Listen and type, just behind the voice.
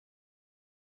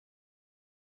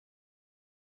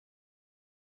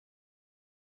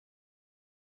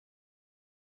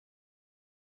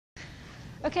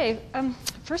Okay,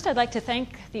 first I'd like to thank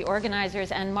the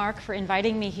organizers and Mark for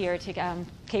inviting me here to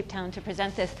Cape Town to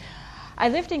present this. I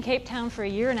lived in Cape Town for a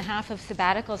year and a half of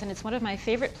sabbaticals, and it's one of my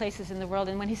favorite places in the world.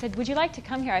 And when he said, "Would you like to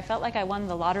come here?" I felt like I won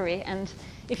the lottery. And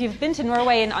if you've been to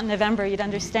Norway in November, you'd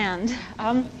understand.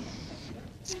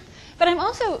 But I'm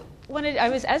also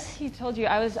as he told you,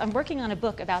 I'm working on a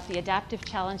book about the adaptive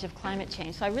challenge of climate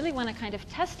change. So I really want to kind of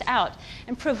test out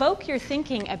and provoke your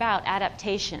thinking about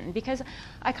adaptation, because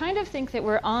I kind of think that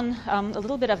we're on a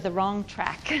little bit of the wrong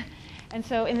track. And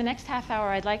so in the next half hour,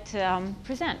 I'd like to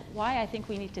present why I think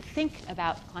we need to think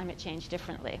about climate change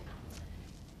differently.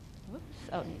 Whoops.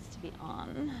 Oh, it needs to be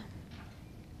on.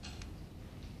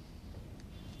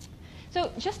 So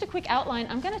just a quick outline.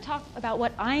 I'm going to talk about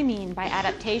what I mean by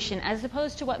adaptation as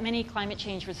opposed to what many climate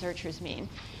change researchers mean.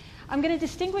 I'm going to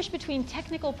distinguish between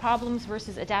technical problems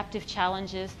versus adaptive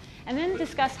challenges, and then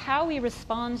discuss how we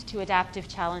respond to adaptive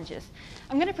challenges.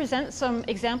 I'm going to present some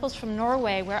examples from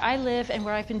Norway, where I live and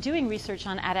where I've been doing research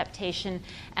on adaptation,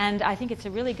 and I think it's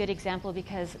a really good example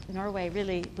because Norway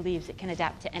really believes it can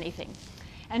adapt to anything.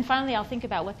 And finally, I'll think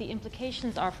about what the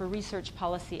implications are for research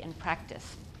policy and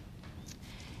practice.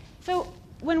 So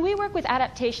when we work with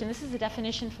adaptation, this is a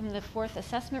definition from the fourth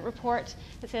assessment report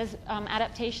that says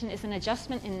adaptation is an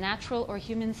adjustment in natural or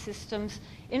human systems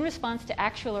in response to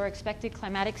actual or expected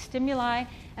climatic stimuli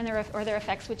and their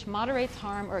effects, which moderates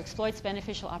harm or exploits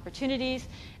beneficial opportunities.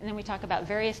 And then we talk about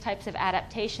various types of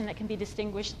adaptation that can be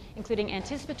distinguished, including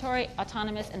anticipatory,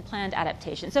 autonomous, and planned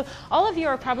adaptation. So all of you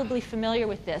are probably familiar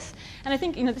with this. And I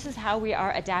think this is how we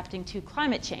are adapting to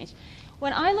climate change.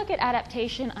 When I look at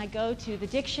adaptation, I go to the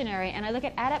dictionary and I look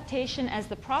at adaptation as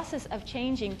the process of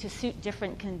changing to suit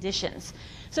different conditions.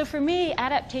 So for me,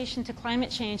 adaptation to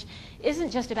climate change isn't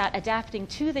just about adapting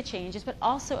to the changes, but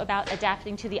also about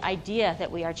adapting to the idea that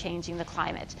we are changing the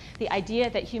climate, the idea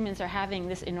that humans are having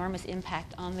this enormous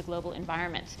impact on the global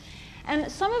environment.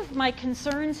 And some of my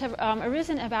concerns have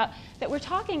arisen about that we're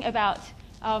talking about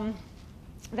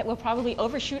that we'll probably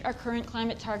overshoot our current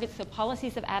climate targets, so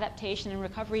policies of adaptation and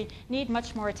recovery need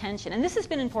much more attention. And this has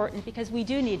been important because we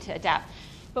do need to adapt.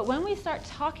 But when we start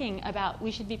talking about we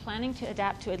should be planning to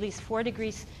adapt to at least 4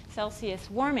 degrees Celsius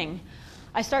warming,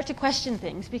 I start to question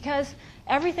things, because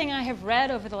everything I have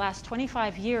read over the last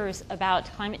 25 years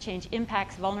about climate change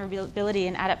impacts, vulnerability,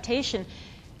 and adaptation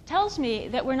tells me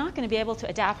that we're not going to be able to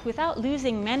adapt without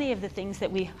losing many of the things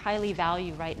that we highly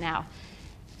value right now.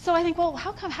 So I think, well,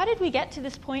 how did we get to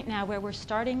this point now where we're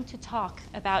starting to talk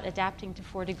about adapting to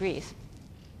 4 degrees?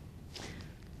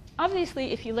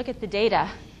 Obviously, if you look at the data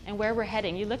and where we're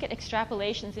heading, you look at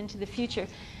extrapolations into the future,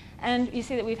 and you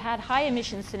see that we've had high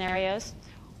emission scenarios.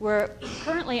 We're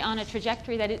currently on a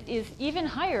trajectory that is even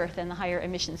higher than the higher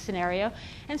emission scenario.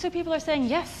 And so people are saying,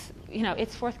 yes,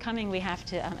 it's forthcoming, we have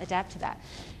to adapt to that.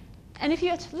 And if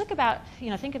you think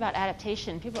about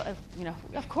adaptation, people,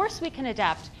 of course we can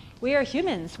adapt. We are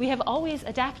humans. We have always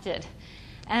adapted.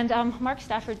 And Mark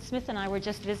Stafford Smith and I were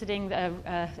just visiting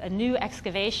a new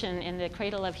excavation in the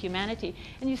cradle of humanity.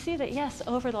 And you see that, yes,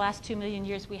 over the last 2 million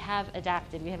years, we have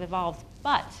adapted. We have evolved.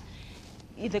 But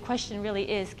the question really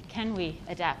is, can we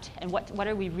adapt? And what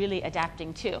are we really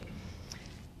adapting to?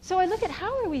 So I look at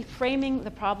how are we framing the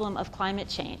problem of climate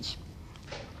change.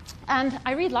 And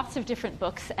I read lots of different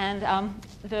books. And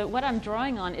what I'm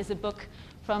drawing on is a book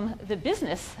from the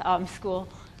business school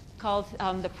called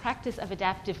The Practice of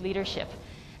Adaptive Leadership.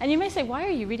 And you may say, why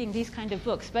are you reading these kind of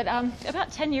books? But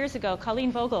about 10 years ago,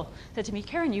 Colleen Vogel said to me,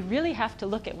 Karen, you really have to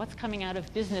look at what's coming out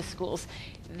of business schools.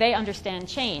 They understand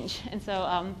change. And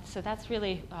so, that's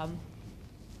really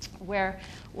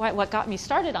what got me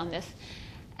started on this.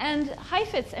 And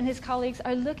Heifetz and his colleagues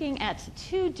are looking at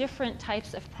 2 different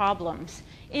types of problems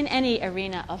in any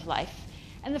arena of life.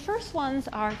 And the first ones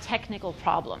are technical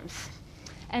problems.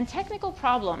 And technical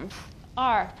problems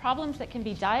are problems that can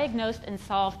be diagnosed and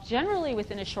solved generally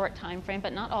within a short time frame,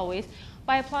 but not always,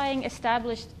 by applying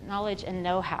established knowledge and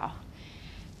know-how.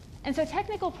 And so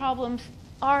technical problems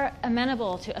are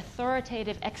amenable to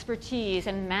authoritative expertise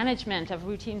and management of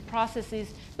routine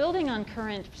processes, building on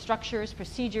current structures,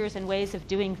 procedures, and ways of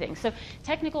doing things. So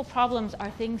technical problems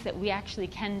are things that we actually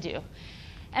can do.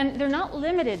 And they're not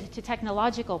limited to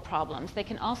technological problems. They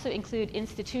can also include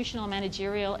institutional,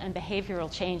 managerial, and behavioral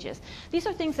changes. These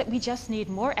are things that we just need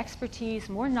more expertise,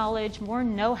 more knowledge, more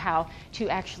know-how to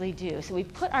actually do. So we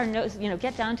put our nose,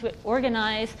 get down to it,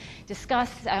 organize,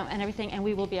 discuss, and everything, and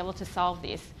we will be able to solve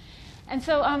these. And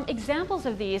so examples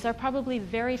of these are probably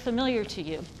very familiar to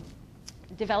you.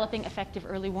 Developing effective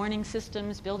early warning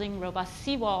systems, building robust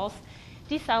seawalls,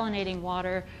 desalinating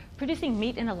water, producing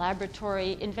meat in a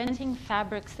laboratory, inventing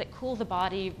fabrics that cool the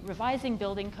body, revising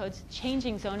building codes,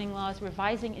 changing zoning laws,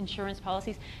 revising insurance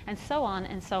policies, and so on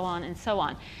and so on and so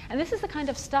on. And this is the kind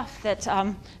of stuff that,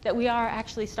 that we are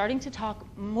actually starting to talk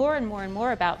more and more and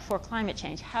more about for climate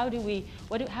change. How do we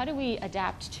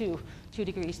adapt to 2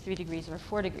 degrees, 3 degrees, or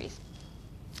 4 degrees?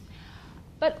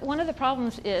 But one of the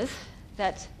problems is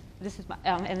that, this is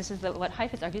what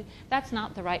Heifetz argued, that's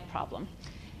not the right problem.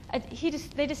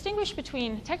 They distinguish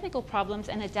between technical problems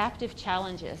and adaptive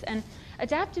challenges. And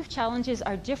adaptive challenges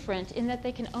are different in that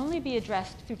they can only be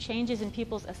addressed through changes in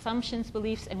people's assumptions,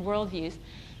 beliefs, and worldviews,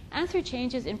 and through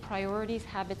changes in priorities,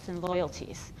 habits, and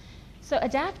loyalties. So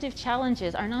adaptive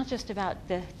challenges are not just about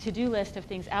the to-do list of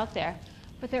things out there,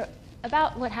 but they're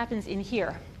about what happens in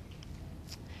here.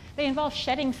 They involve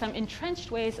shedding some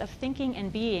entrenched ways of thinking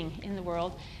and being in the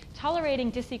world, tolerating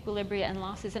disequilibria and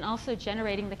losses, and also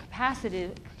generating the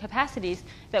capacities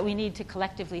that we need to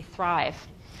collectively thrive.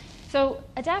 So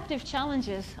adaptive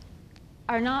challenges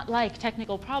are not like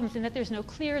technical problems in that there's no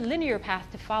clear linear path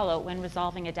to follow when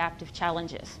resolving adaptive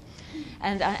challenges.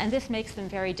 And this makes them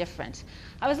very different.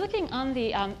 I was looking on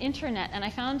the internet, and I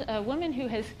found a woman who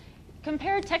has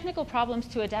compared technical problems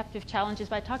to adaptive challenges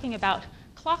by talking about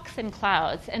clocks and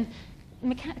clouds. And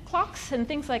clocks and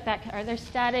things like that they're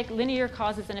static, linear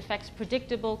causes and effects,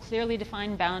 predictable, clearly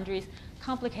defined boundaries,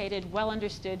 complicated, well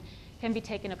understood, can be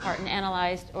taken apart and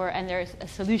analyzed, and there's a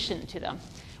solution to them.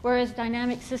 Whereas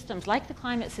dynamic systems, like the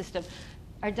climate system,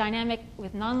 are dynamic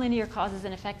with nonlinear causes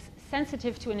and effects,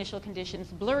 sensitive to initial conditions,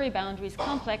 blurry boundaries,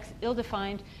 complex,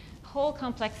 ill-defined. Whole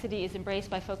complexity is embraced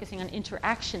by focusing on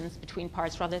interactions between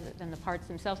parts rather than the parts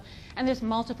themselves. And there's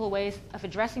multiple ways of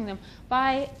addressing them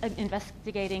by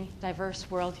investigating diverse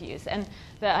worldviews. And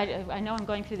I know I'm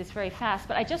going through this very fast,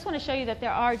 but I just want to show you that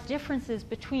there are differences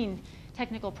between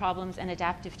technical problems and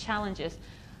adaptive challenges.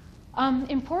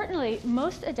 Importantly,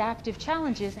 most adaptive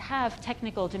challenges have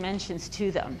technical dimensions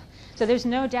to them. So there's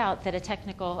no doubt that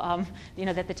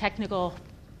that the technical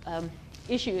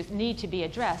issues need to be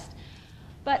addressed.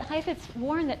 But Heifetz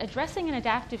warned that addressing an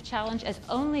adaptive challenge as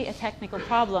only a technical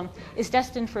problem is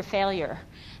destined for failure.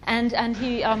 And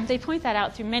they point that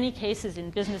out through many cases in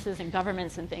businesses and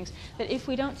governments and things, that if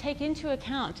we don't take into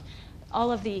account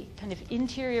all of the kind of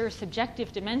interior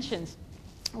subjective dimensions,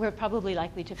 we're probably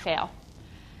likely to fail.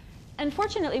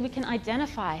 Unfortunately, we can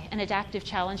identify an adaptive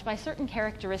challenge by certain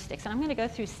characteristics. And I'm going to go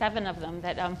through 7 of them,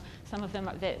 that some of them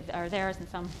are theirs and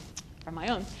some are my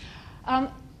own.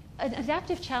 An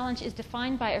adaptive challenge is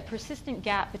defined by a persistent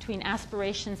gap between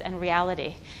aspirations and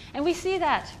reality. And we see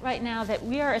that right now, that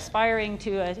we are aspiring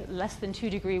to a less than 2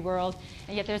 degree world,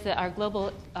 and yet our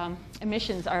global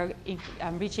emissions are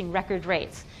reaching record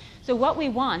rates. So what we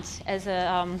want as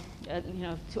to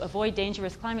avoid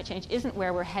dangerous climate change isn't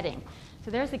where we're heading.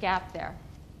 So there's a gap there.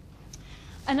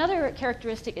 Another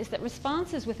characteristic is that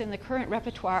responses within the current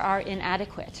repertoire are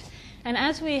inadequate. And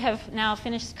as we have now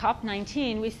finished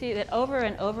COP19, we see that over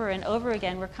and over and over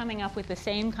again, we're coming up with the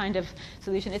same kind of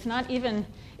solution. It's not even,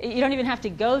 you don't even have to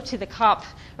go to the COP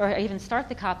or even start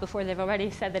the COP before they've already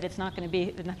said that it's not going to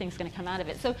be, that nothing's going to come out of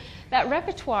it. So that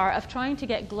repertoire of trying to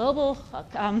get global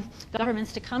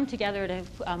governments to come together to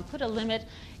put a limit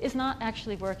is not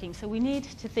actually working. So we need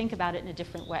to think about it in a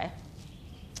different way.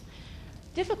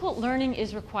 Difficult learning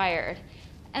is required.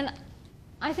 And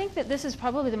I think that this is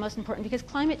probably the most important, because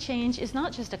climate change is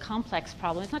not just a complex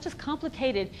problem. It's not just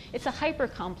complicated. It's a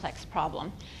hyper-complex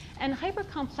problem. And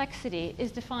hyper-complexity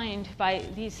is defined by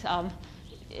these,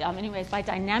 by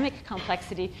dynamic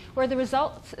complexity, where the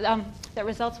results that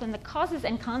results when the causes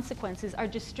and consequences are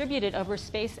distributed over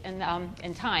space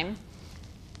and time.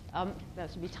 That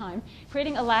should be time,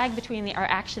 creating a lag between our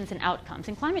actions and outcomes.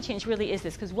 And climate change really is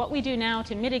this, because what we do now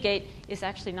to mitigate is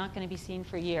actually not going to be seen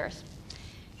for years.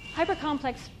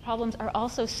 Hypercomplex problems are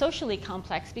also socially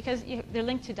complex because they're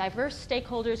linked to diverse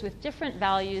stakeholders with different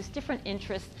values, different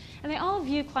interests, and they all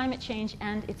view climate change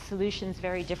and its solutions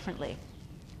very differently.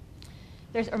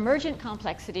 There's emergent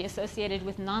complexity associated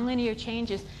with nonlinear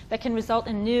changes that can result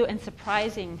in new and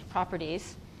surprising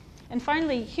properties. And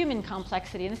finally, human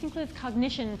complexity, and this includes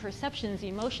cognition, perceptions,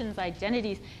 emotions,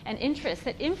 identities, and interests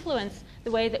that influence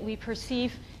the way that we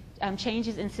perceive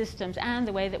changes in systems and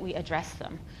the way that we address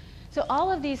them. So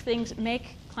all of these things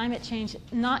make climate change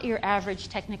not your average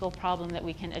technical problem that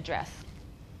we can address.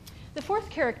 The fourth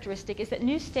characteristic is that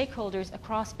new stakeholders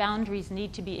across boundaries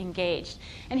need to be engaged.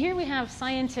 And here we have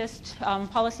scientists,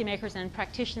 policymakers, and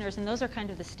practitioners, and those are kind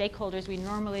of the stakeholders we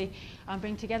normally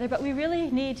bring together. But we really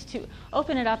need to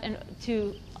open it up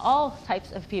to all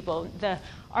types of people, the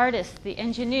artists, the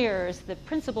engineers, the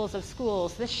principals of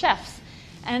schools, the chefs,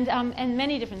 and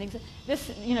many different things.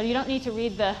 This, you don't need to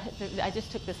read I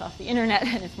just took this off the internet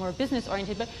and it's more business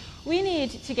oriented, but we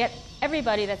need to get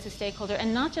everybody that's a stakeholder,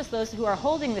 and not just those who are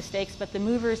holding the stakes, but the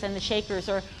movers and the shakers,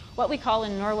 or what we call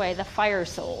in Norway the fire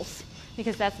souls,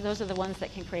 because those are the ones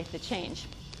that can create the change.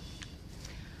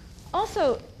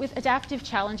 Also, with adaptive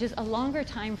challenges, a longer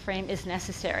time frame is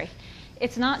necessary.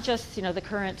 It's not just the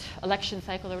current election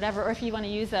cycle or whatever, or if you want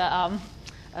to use a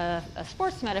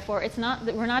sports metaphor, it's not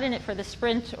that we're not in it for the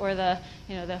sprint or the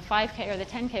 5K or the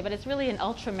 10K, but it's really an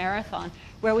ultra marathon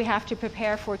where we have to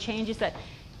prepare for changes that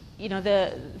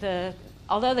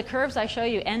although the curves I show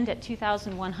you end at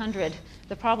 2,100,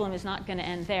 the problem is not going to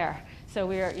end there. So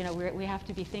we have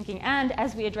to be thinking, and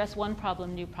as we address one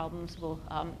problem, new problems will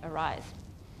arise.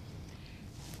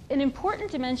 An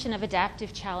important dimension of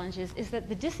adaptive challenges is that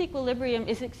the disequilibrium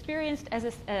is experienced as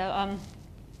a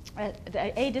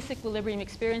disequilibrium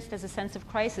experienced as a sense of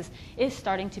crisis is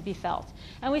starting to be felt.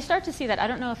 And we start to see that. I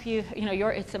don't know if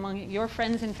it's among your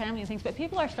friends and family and things, but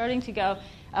people are starting to go,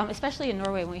 especially in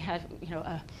Norway when we had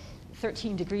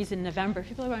 13 degrees in November,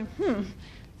 people are going,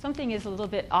 something is a little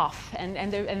bit off,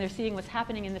 and they're seeing what's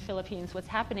happening in the Philippines, what's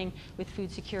happening with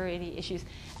food security issues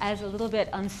as a little bit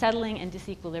unsettling and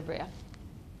disequilibria.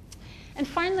 And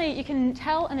finally, you can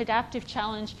tell an adaptive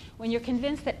challenge when you're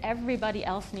convinced that everybody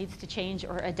else needs to change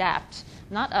or adapt.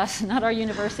 Not us, not our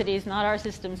universities, not our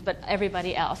systems, but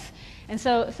everybody else. And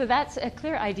so that's a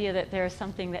clear idea that there is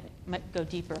something that might go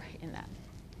deeper in that.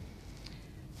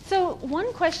 So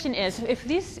one question is, if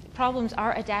these problems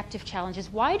are adaptive challenges,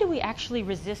 why do we actually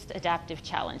resist adaptive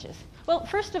challenges? Well,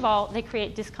 first of all, they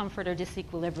create discomfort or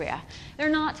disequilibria. They're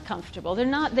not comfortable.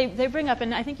 They bring up,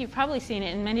 and I think you've probably seen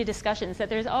it in many discussions, that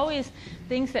there's always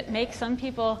things that make some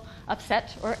people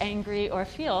upset or angry or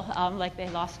feel like they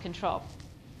lost control,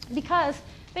 because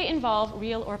they involve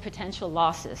real or potential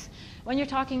losses. When you're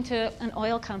talking to an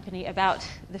oil company about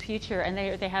the future and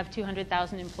they have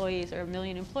 200,000 employees or 1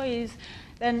 million employees,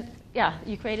 then yeah,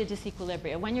 you create a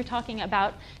disequilibrium. When you're talking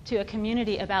to a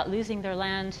community about losing their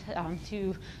land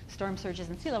to storm surges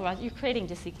and sea level rise, you're creating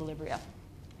disequilibria.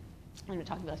 When we're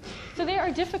talking about this. So they are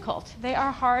difficult. They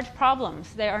are hard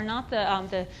problems. They are not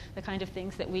the kind of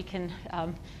things that we can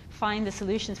find the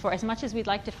solutions for, as much as we'd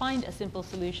like to find a simple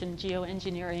solution,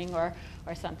 geoengineering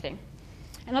or something.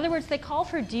 In other words, they call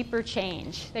for deeper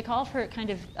change. They call for kind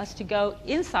of us to go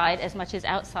inside as much as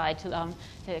outside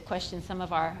to question some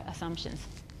of our assumptions.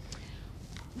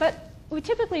 But we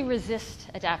typically resist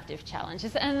adaptive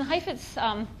challenges. And Heifetz,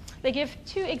 they give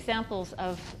 2 examples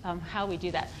of how we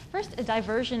do that. First, a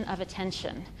diversion of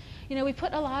attention. We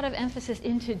put a lot of emphasis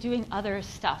into doing other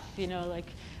stuff, like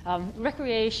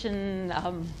recreation,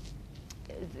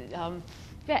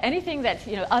 anything that's,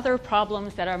 other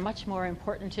problems that are much more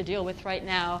important to deal with right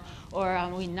now, or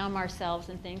we numb ourselves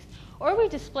and things. Or we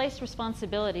displace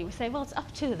responsibility. We say, well, it's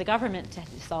up to the government to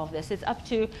solve this. It's up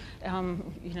to,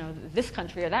 this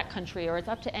country or that country, or it's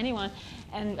up to anyone.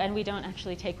 And we don't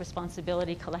actually take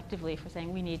responsibility collectively for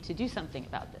saying we need to do something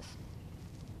about this.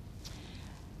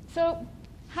 So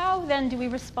how then do we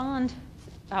respond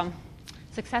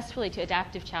successfully to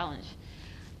adaptive challenge?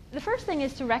 The first thing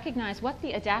is to recognize what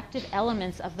the adaptive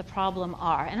elements of the problem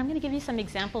are. And I'm going to give you some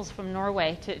examples from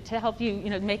Norway to help you,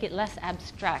 make it less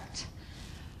abstract.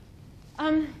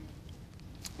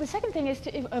 The second thing is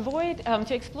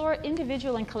to explore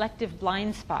individual and collective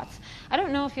blind spots. I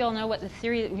don't know if you all know what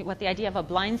the idea of a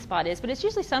blind spot is, but it's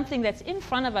usually something that's in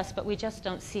front of us, but we just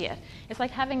don't see it. It's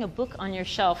like having a book on your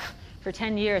shelf for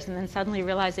 10 years and then suddenly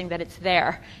realizing that it's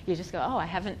there. You just go, oh, I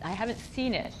haven't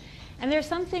seen it. And there are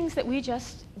some things that we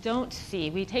just don't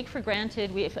see. We take for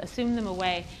granted, we assume them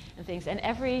away and things. And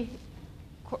every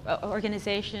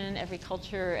organization, every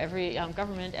culture, every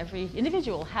government, every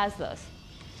individual has those.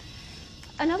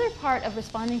 Another part of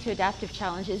responding to adaptive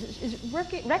challenges is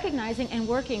recognizing and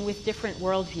working with different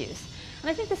worldviews. And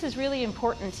I think this is really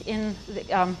important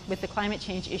with the climate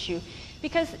change issue,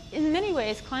 because in many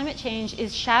ways, climate change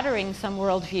is shattering some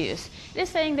worldviews. It is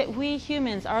saying that we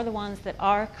humans are the ones that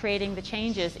are creating the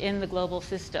changes in the global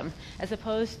system, as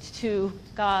opposed to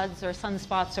gods or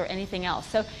sunspots or anything else.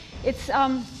 So it's,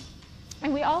 and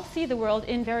we all see the world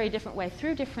in very different ways,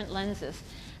 through different lenses.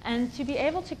 And to be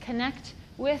able to connect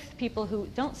with people who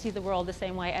don't see the world the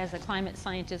same way as a climate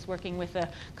scientist working with a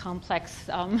complex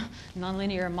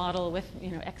nonlinear model with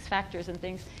X factors and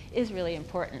things is really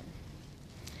important.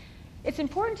 It's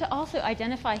important to also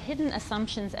identify hidden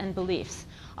assumptions and beliefs.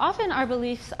 Often our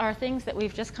beliefs are things that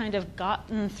we've just kind of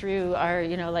gotten through our,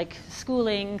 like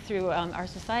schooling, through our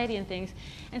society and things.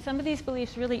 And some of these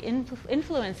beliefs really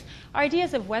influence our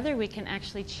ideas of whether we can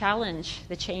actually challenge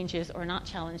the changes or not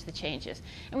challenge the changes.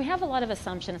 And we have a lot of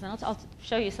assumptions, and I'll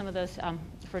show you some of those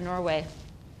for Norway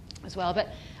as well. But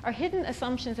our hidden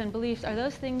assumptions and beliefs are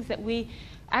those things that we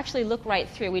actually look right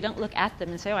through. We don't look at them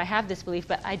and say, oh, I have this belief,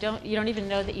 but you don't even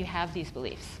know that you have these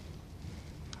beliefs.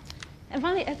 And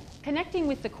finally, connecting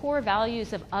with the core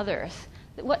values of others.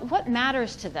 What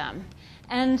matters to them?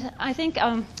 And I think,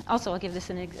 also I'll give this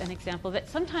an example, that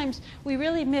sometimes we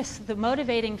really miss the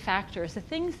motivating factors, the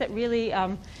things that really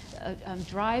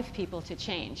drive people to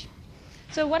change.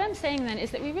 So what I'm saying then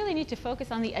is that we really need to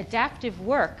focus on the adaptive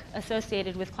work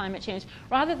associated with climate change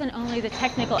rather than only the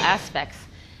technical aspects.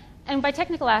 And by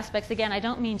technical aspects, again, I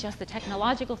don't mean just the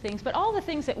technological things, but all the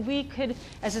things that we could,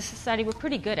 as a society, we're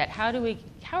pretty good at. How are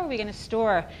we going to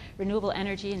store renewable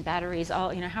energy and batteries?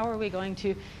 How are we going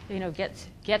to,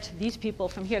 get these people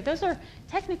from here? Those are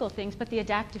technical things, but the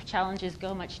adaptive challenges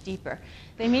go much deeper.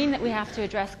 They mean that we have to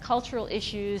address cultural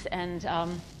issues and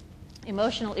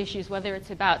emotional issues, whether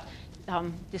it's about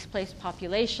displaced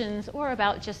populations or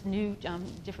about just new,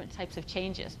 different types of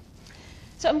changes.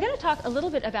 So I'm going to talk a little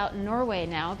bit about Norway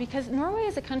now, because Norway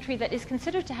is a country that is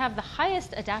considered to have the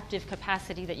highest adaptive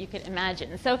capacity that you could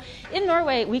imagine. So in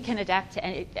Norway, we can adapt to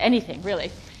anything,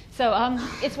 really. So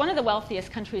it's one of the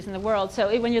wealthiest countries in the world.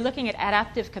 So when you're looking at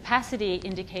adaptive capacity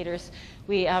indicators,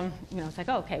 it's like,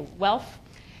 oh, okay, wealth.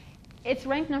 It's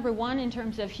ranked #1 in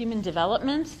terms of human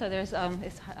development. So there's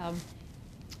it's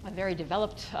a very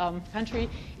developed country,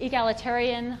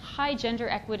 egalitarian, high gender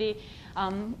equity,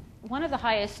 one of the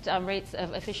highest rates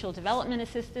of official development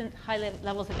assistance, high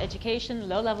levels of education,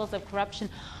 low levels of corruption.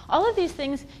 All of these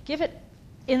things give it,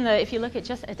 if you look at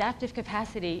just adaptive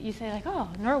capacity, you say like, oh,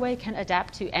 Norway can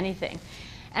adapt to anything.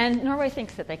 And Norway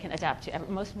thinks that they can adapt to,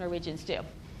 most Norwegians do.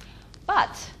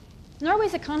 But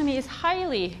Norway's economy is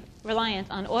highly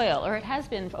reliant on oil, or it has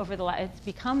been it's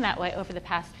become that way over the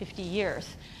past 50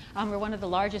 years. We're one of the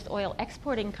largest oil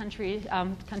exporting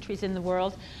countries in the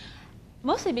world,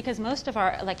 mostly because most of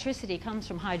our electricity comes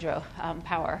from hydro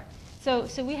power. So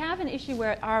we have an issue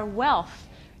where our wealth,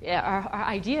 our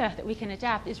idea that we can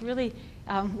adapt is really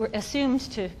we're assumed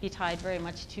to be tied very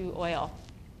much to oil.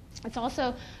 It's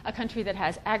also a country that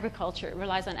has agriculture. It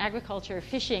relies on agriculture,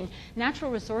 fishing,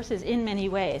 natural resources in many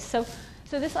ways. So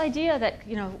this idea that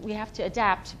we have to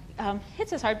adapt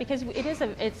hits us hard because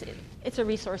it's a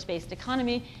resource-based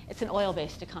economy. It's an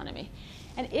oil-based economy.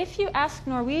 And if you ask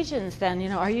Norwegians then,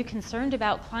 are you concerned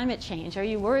about climate change? Are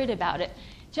you worried about it?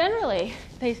 Generally,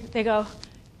 they go,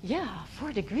 yeah,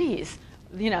 4 degrees.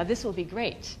 This will be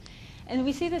great. And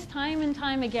we see this time and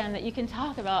time again that you can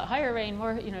talk about higher rain,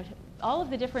 more, all of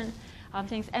the different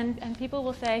things, and people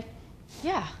will say,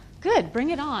 yeah, good,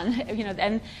 bring it on.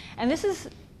 And this is,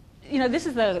 this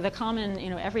is the common,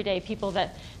 everyday people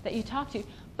that you talk to.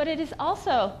 But it is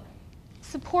also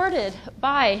supported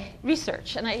by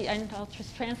research, and I'll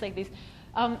just translate these.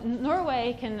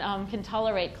 Norway can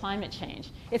tolerate climate change.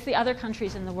 It's the other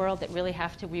countries in the world that really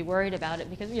have to be worried about it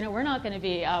because we're not going to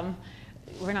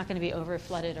be over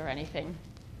flooded or anything.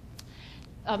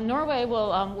 Norway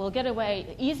will get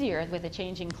away easier with a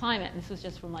changing climate. And this was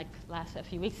just from a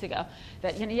few weeks ago.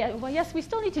 That yes, we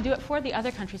still need to do it for the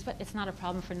other countries, but it's not a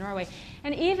problem for Norway.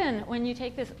 And even when you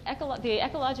take this, the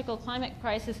ecological climate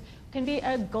crisis can be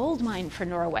a gold mine for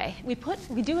Norway. We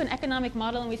do an economic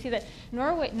model, and we see that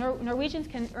Norwegians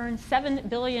can earn 7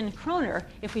 billion kroner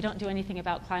if we don't do anything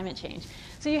about climate change.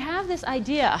 So you have this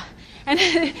idea, and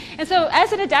so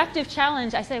as an adaptive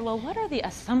challenge, I say, well, what are the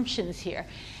assumptions here?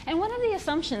 And one of the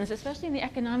assumptions, especially in the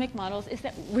economic models, is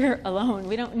that we're alone.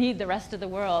 We don't need the rest of the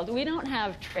world. We don't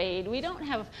have trade. We don't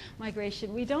have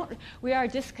migration. We are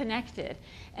disconnected.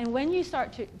 And when you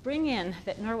start to bring in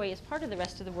that Norway is part of the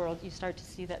rest of the world, you start to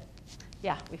see that,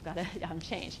 yeah, we've got to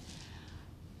change.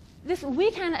 This we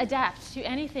can adapt to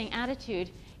anything attitude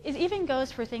even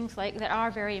goes for things that are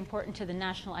very important to the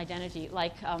national identity,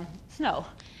 like snow.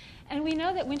 And we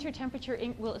know that winter temperature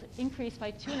will increase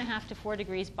by 2.5 to 4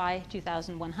 degrees by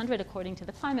 2100, according to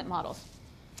the climate models.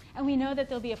 And we know that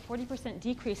there'll be a 40%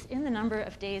 decrease in the number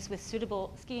of days with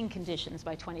suitable skiing conditions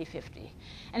by 2050.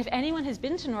 And if anyone has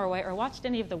been to Norway or watched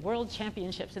any of the world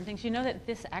championships and things, you know that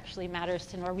this actually matters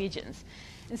to Norwegians.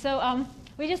 And so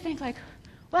we just think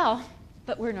well,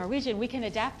 but we're Norwegian, we can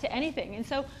adapt to anything. And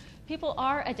so people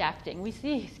are adapting. We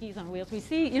see skis on wheels. We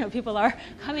see, people are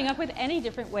coming up with any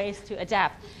different ways to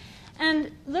adapt.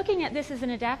 And looking at this as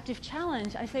an adaptive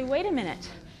challenge, I say, wait a minute.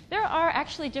 There are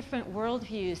actually different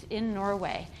worldviews in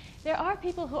Norway. there are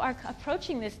people who are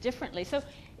approaching this differently. So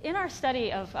in our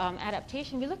study of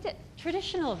adaptation, we looked at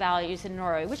traditional values in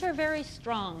Norway, which are very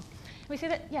strong. We say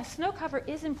that, yes, snow cover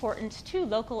is important to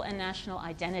local and national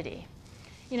identity.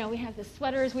 You know, we have the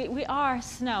sweaters, we are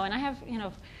snow, and I have, you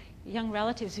know, young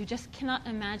relatives who just cannot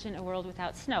imagine a world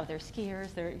without snow. They're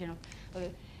skiers, they're, you know.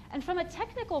 And from a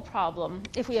technical problem,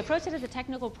 if we approach it as a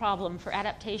technical problem for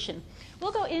adaptation,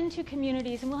 we'll go into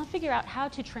communities and we'll figure out how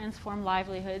to transform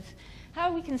livelihoods,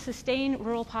 how we can sustain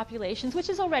rural populations, which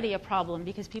is already a problem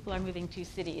because people are moving to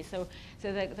cities. So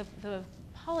the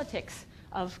politics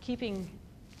of keeping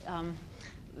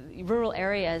rural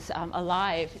areas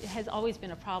alive has always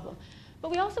been a problem. But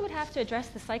we also would have to address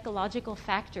the psychological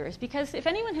factors, because if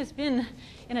anyone has been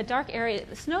in a dark area,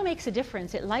 the snow makes a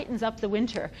difference. It lightens up the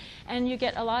winter, and you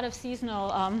get a lot of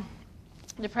seasonal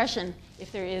depression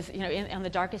if there is, you know, in the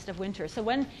darkest of winters. So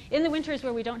when in the winters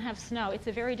where we don't have snow, it's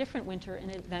a very different winter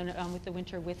than with the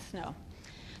winter with snow.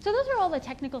 So those are all the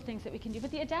technical things that we can do. But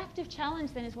the adaptive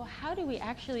challenge then is, well, how do we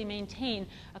actually maintain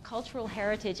a cultural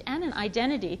heritage and an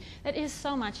identity that is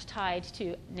so much tied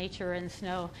to nature and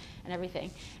snow and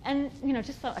everything? And, you know,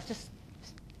 just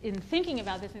in thinking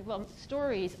about this, well,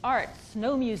 stories, art,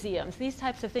 snow museums, these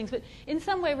types of things. But in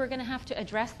some way, we're going to have to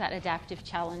address that adaptive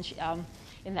challenge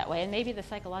in that way. And maybe the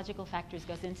psychological factors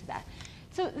goes into that.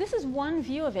 So this is one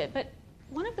view of it. But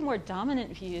one of the more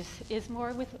dominant views is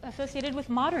more associated with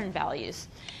modern values.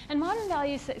 And modern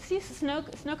values see snow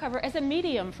cover as a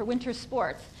medium for winter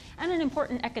sports and an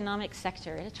important economic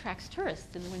sector. It attracts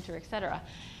tourists in the winter, et cetera.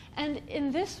 And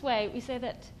in this way, we say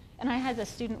that, and I had a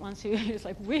student once who was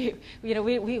like,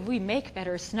 we make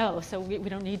better snow, so we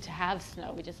don't need to have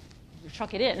snow. We just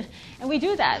truck it in. And we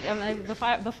do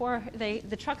that. Before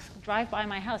the trucks drive by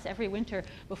my house every winter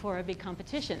before a big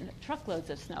competition, truckloads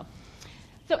of snow.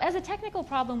 So as a technical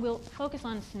problem, we'll focus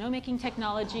on snowmaking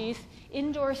technologies,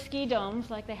 indoor ski domes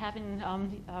like they have in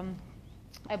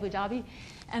Abu Dhabi,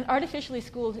 and artificially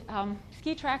schooled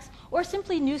ski tracks, or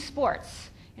simply new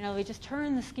sports. You know, we just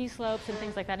turn the ski slopes and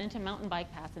things like that into mountain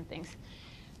bike paths and things.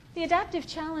 The adaptive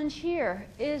challenge here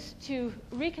is to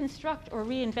reconstruct or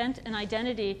reinvent an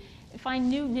identity, find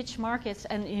new niche markets,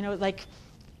 and, you know, like,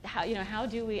 how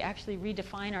do we actually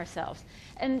redefine ourselves?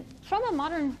 And from a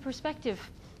modern perspective,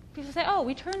 people say, oh,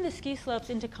 we turn the ski slopes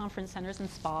into conference centers and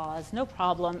spas, no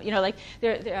problem. You know, like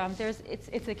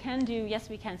it's a can-do, yes,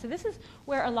 we can. So this is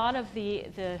where a lot of the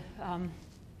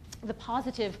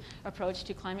positive approach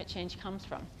to climate change comes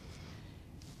from.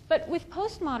 But with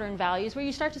postmodern values, where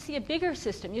you start to see a bigger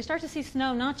system, you start to see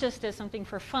snow not just as something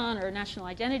for fun or national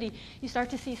identity, you start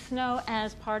to see snow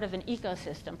as part of an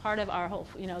ecosystem, part of our whole,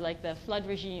 you know, like the flood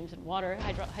regimes and water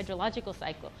hydrological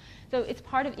cycle. So it's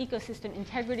part of ecosystem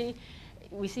integrity.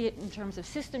 We see it in terms of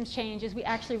systems changes. We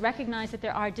actually recognize that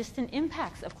there are distant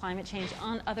impacts of climate change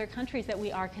on other countries that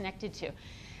we are connected to.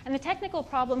 And the technical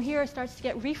problem here starts to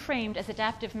get reframed as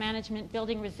adaptive management,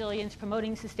 building resilience,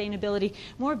 promoting sustainability,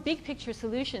 more big picture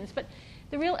solutions. But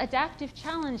the real adaptive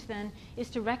challenge then is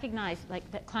to recognize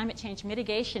that climate change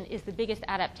mitigation is the biggest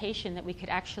adaptation that we could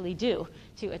actually do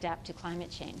to adapt to climate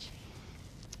change.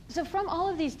 So from all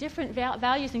of these different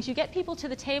value things, you get people to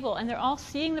the table and they're all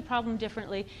seeing the problem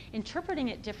differently, interpreting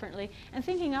it differently, and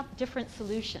thinking up different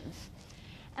solutions.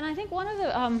 And I think one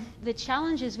of the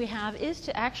challenges we have is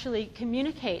to actually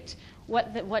communicate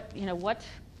what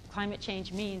climate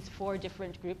change means for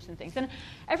different groups and things. And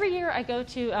every year I go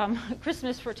to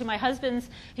Christmas to my husband's.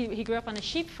 He grew up on a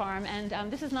sheep farm, and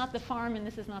this is not the farm, and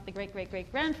this is not the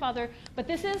great-great-great-grandfather, but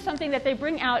this is something that they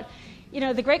bring out. You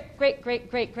know, the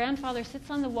great-great-great-grandfather sits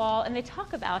on the wall, and they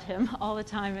talk about him all the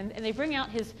time, and they bring out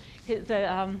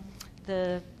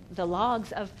the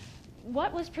logs of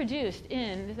what was produced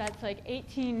in, that's like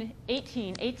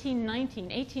 1818, 1819,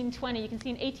 1820. You can see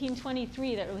in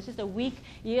 1823 that it was just a weak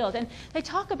yield. And they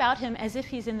talk about him as if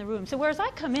he's in the room. So whereas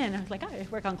I come in, I'm like, I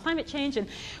work on climate change, and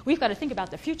we've got to think about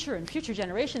the future and future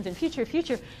generations and future,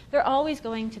 they're always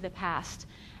going to the past.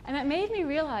 And that made me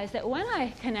realize that when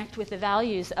I connect with the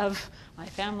values of my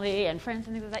family and friends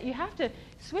and things like that, you have to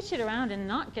switch it around and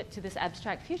not get to this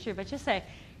abstract future, but just say,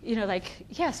 you know, like,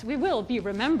 yes, we will be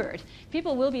remembered.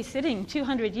 People will be sitting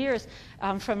 200 years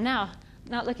from now,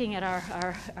 not looking at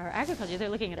our agriculture. They're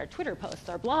looking at our Twitter posts,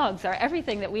 our blogs, our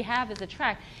everything that we have as a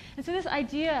track. And so this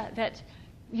idea that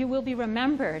you will be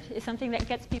remembered is something that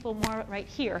gets people more right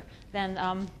here than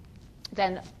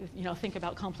you know, think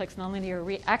about complex nonlinear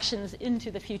reactions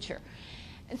into the future.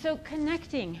 And so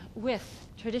connecting with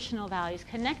traditional values,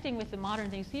 connecting with the modern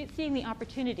things, seeing the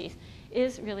opportunities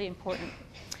is really important.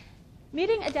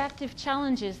 Meeting adaptive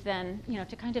challenges then, you know,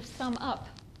 to kind of sum up,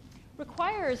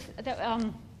 requires that,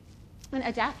 an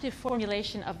adaptive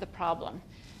formulation of the problem.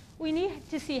 we need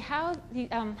to see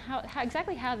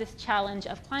exactly how this challenge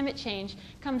of climate change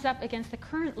comes up against the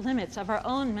current limits of our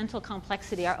own mental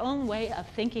complexity, our own way of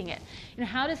thinking it.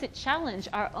 How does it challenge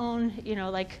our own,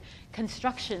 like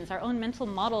constructions, our own mental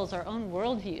models, our own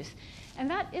worldviews? And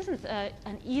that isn't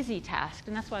an easy task,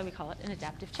 and that's why we call it an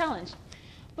adaptive challenge.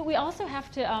 But we also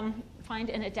have to find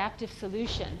an adaptive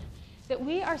solution, that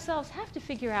we ourselves have to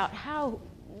figure out how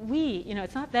we,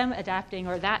 it's not them adapting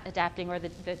or that adapting or the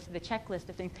checklist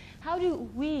of things. How do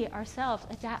we ourselves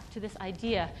adapt to this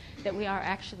idea that we are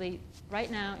actually,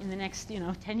 right now, in the next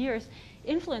 10 years,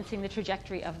 influencing the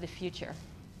trajectory of the future?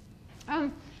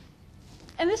 And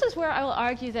this is where I will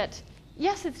argue that,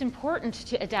 yes, it's important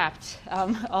to adapt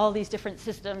all these different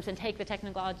systems and take the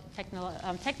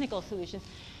technical solutions.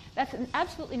 That's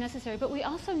absolutely necessary, but we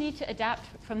also need to adapt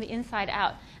from the inside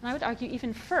out. And I would argue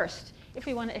even first, if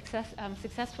we want to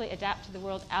successfully adapt to the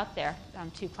world out there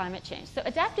to climate change. So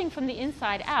adapting from the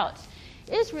inside out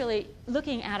is really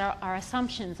looking at our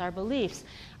assumptions, our beliefs,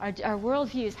 our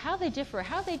worldviews, how they differ,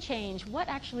 how they change, what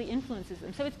actually influences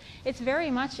them. So it's very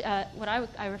much what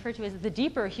I refer to as the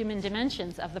deeper human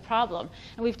dimensions of the problem.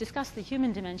 And we've discussed the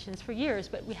human dimensions for years,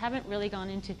 but we haven't really gone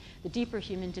into the deeper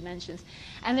human dimensions.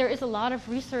 And there is a lot of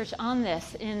research on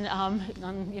this in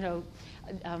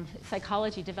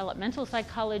psychology, developmental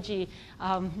psychology,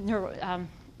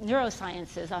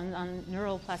 neurosciences, on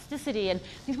neuroplasticity, and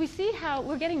we see how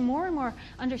we're getting more and more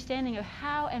understanding of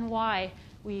how and why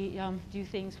we do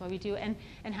things, why we do, and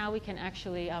how we can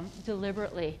actually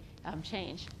deliberately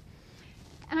change.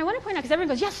 And I want to point out, because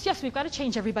everyone goes, yes, yes, we've got to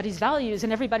change everybody's values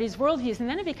and everybody's worldviews, and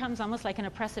then it becomes almost like an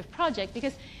oppressive project,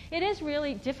 because it is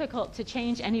really difficult to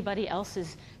change anybody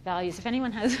else's values. If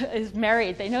anyone is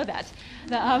married, they know that.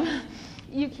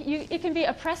 It can be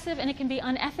oppressive and it can be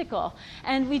unethical.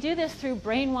 And we do this through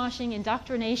brainwashing,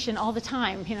 indoctrination all the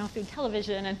time, through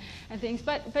television and things.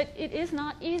 But it is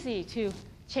not easy to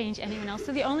change anyone else.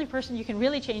 So the only person you can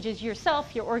really change is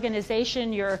yourself, your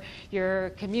organization, your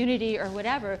community, or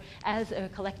whatever, as a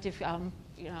collective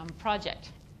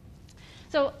project.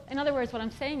 So in other words, what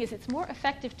I'm saying is it's more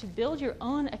effective to build your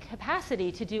own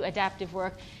capacity to do adaptive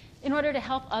work in order to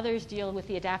help others deal with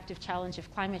the adaptive challenge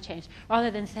of climate change,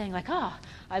 rather than saying like,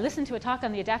 I listened to a talk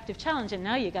on the adaptive challenge and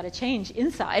now you've got to change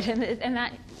inside, and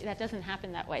that doesn't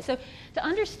happen that way. So to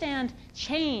understand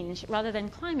change rather than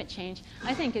climate change,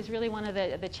 I think is really one of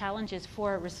the challenges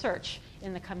for research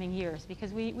in the coming years,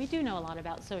 because we do know a lot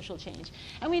about social change.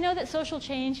 And we know that social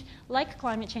change, like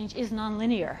climate change, is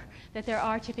nonlinear, that there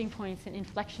are tipping points and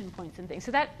inflection points and things.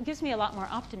 So that gives me a lot more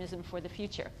optimism for the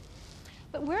future.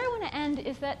 But where I want to end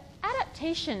is that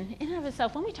adaptation in and of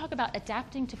itself, when we talk about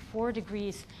adapting to 4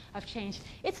 degrees of change,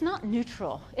 it's not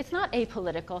neutral. It's not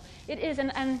apolitical. It is,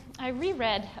 and I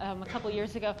reread a couple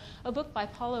years ago a book by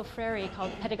Paulo Freire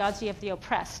called Pedagogy of the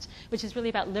Oppressed, which is really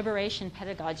about liberation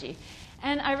pedagogy.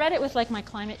 And I read it with like my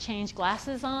climate change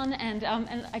glasses on, and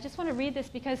I just want to read this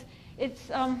because it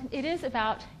is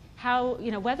about how,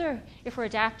 whether if we're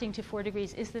adapting to 4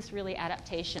 degrees, is this really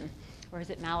adaptation or is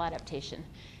it maladaptation?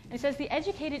 It says, the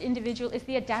educated individual is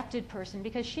the adapted person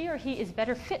because she or he is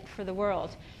better fit for the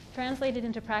world. Translated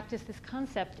into practice, this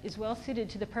concept is well suited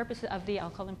to the purpose of the, I'll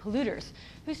call them polluters,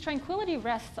 whose tranquility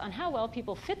rests on how well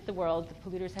people fit the world the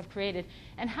polluters have created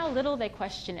and how little they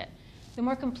question it. The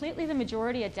more completely the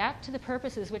majority adapt to the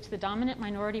purposes which the dominant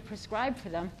minority prescribe for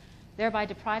them, thereby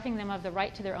depriving them of the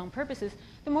right to their own purposes,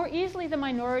 the more easily the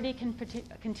minority can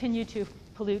continue to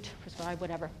pollute, prescribe,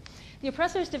 whatever. The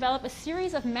oppressors develop a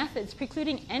series of methods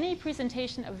precluding any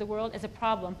presentation of the world as a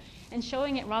problem and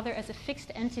showing it rather as a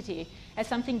fixed entity, as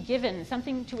something given,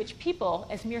 something to which people,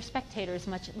 as mere spectators,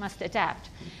 must adapt.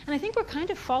 And I think we're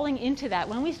kind of falling into that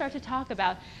when we start to talk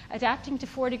about adapting to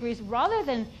 4 degrees rather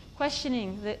than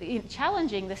questioning,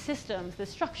 challenging the systems, the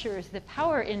structures, the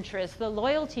power interests, the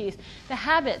loyalties, the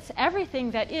habits, everything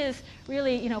that is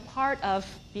really, part of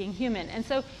being human. And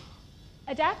so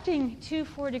adapting to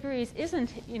 4 degrees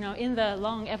isn't, in the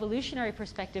long evolutionary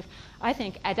perspective, I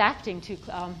think, adapting to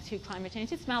climate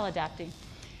change. It's maladapting.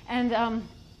 And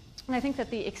I think that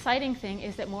the exciting thing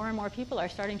is that more and more people are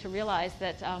starting to realize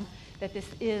that, that this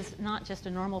is not just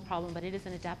a normal problem, but it is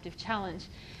an adaptive challenge.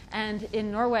 And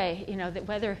in Norway, that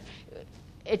whether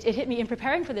it hit me in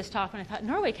preparing for this talk when I thought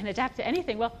Norway can adapt to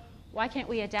anything. Well, why can't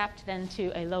we adapt then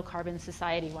to a low-carbon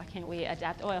society? Why can't we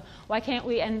adapt oil? Why can't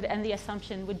we? And the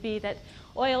assumption would be that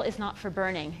oil is not for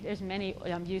burning. There's many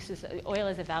uses. Oil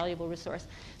is a valuable resource.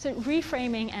 So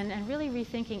reframing and really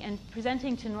rethinking and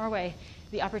presenting to Norway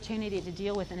the opportunity to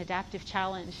deal with an adaptive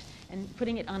challenge and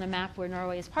putting it on a map where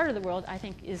Norway is part of the world, I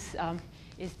think, is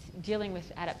dealing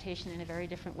with adaptation in a very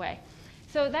different way.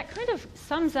 So that kind of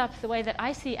sums up the way that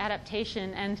I see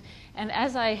adaptation, and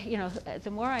as I,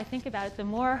 the more I think about it, the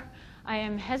more I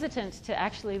am hesitant to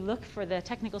actually look for the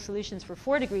technical solutions for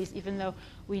 4 degrees, even though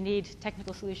we need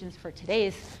technical solutions for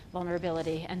today's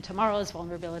vulnerability and tomorrow's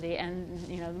vulnerability and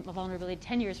vulnerability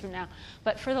 10 years from now.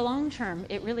 But for the long term,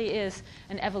 it really is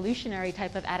an evolutionary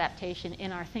type of adaptation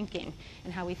in our thinking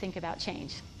and how we think about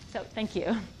change. So thank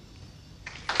you.